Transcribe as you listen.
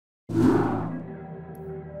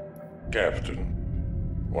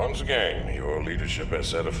Captain, once again, your leadership has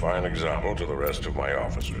set a fine example to the rest of my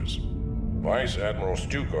officers. Vice Admiral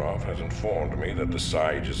Stukov has informed me that the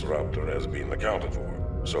psi disruptor has been accounted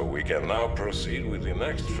for, so we can now proceed with the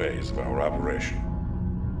next phase of our operation.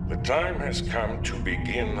 The time has come to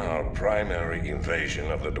begin our primary invasion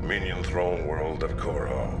of the Dominion throne world of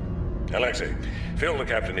Korhal. Alexei, fill the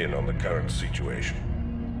captain in on the current situation.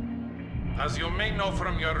 As you may know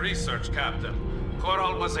from your research, Captain,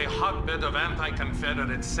 Korhal was a hotbed of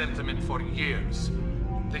anti-Confederate sentiment for years.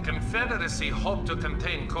 The Confederacy hoped to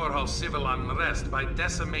contain Korhal's civil unrest by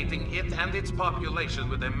decimating it and its population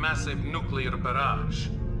with a massive nuclear barrage.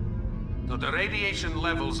 Though the radiation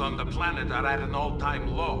levels on the planet are at an all-time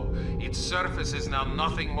low, its surface is now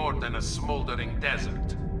nothing more than a smoldering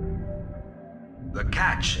desert. The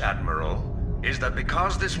catch, Admiral, is that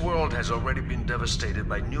because this world has already been devastated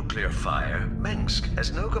by nuclear fire, Mengsk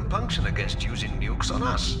has no compunction against using nukes on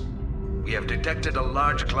us. We have detected a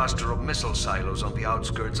large cluster of missile silos on the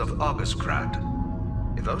outskirts of Augustgrad.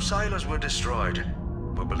 If those silos were destroyed,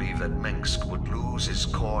 we believe that Mengsk would lose its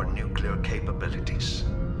core nuclear capabilities.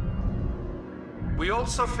 We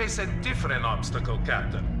also face a different obstacle,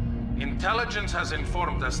 Captain. Intelligence has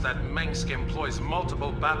informed us that Mengsk employs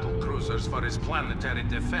multiple battle cruisers for his planetary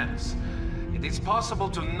defense. It is possible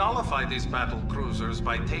to nullify these battle cruisers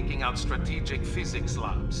by taking out strategic physics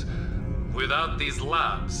labs. Without these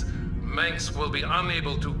labs, Mengsk will be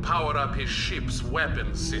unable to power up his ship's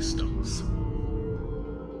weapon systems.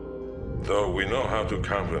 Though we know how to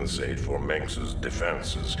compensate for Mengsk's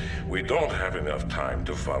defenses, we don't have enough time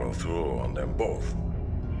to follow through on them both.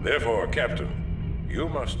 Therefore, Captain, you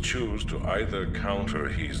must choose to either counter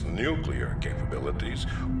his nuclear capabilities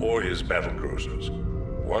or his battlecruisers.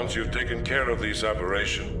 Once you've taken care of this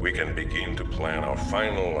operation, we can begin to plan our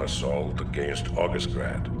final assault against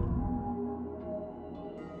Augustgrad.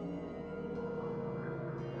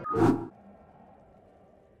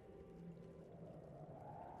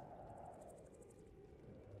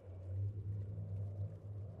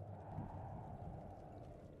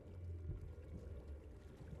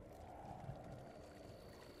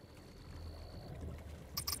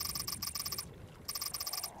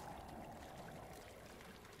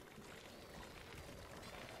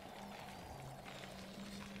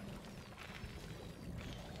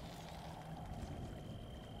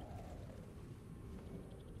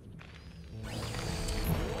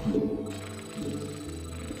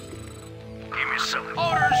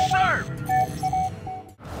 Orders, sir!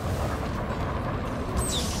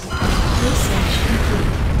 Research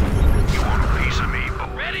complete. You want a piece of me, but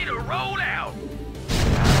ready to roll out!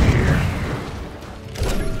 Out here.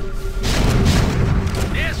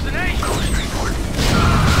 Destination! Coast report.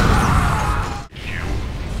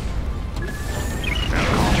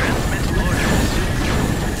 Transmit orders.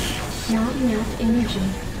 Not enough energy.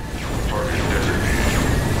 Target designated.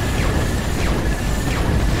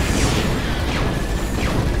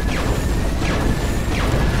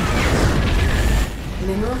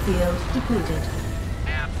 Mineral field depleted.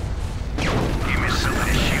 Give me something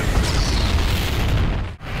to shoot.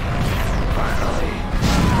 Finally.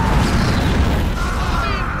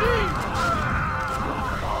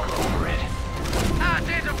 All over it.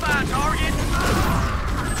 Identify target.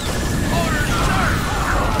 Orders, sir.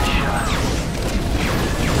 Call the shot.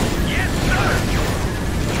 Yes, sir.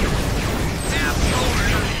 Now,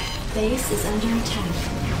 orders. Base is under attack.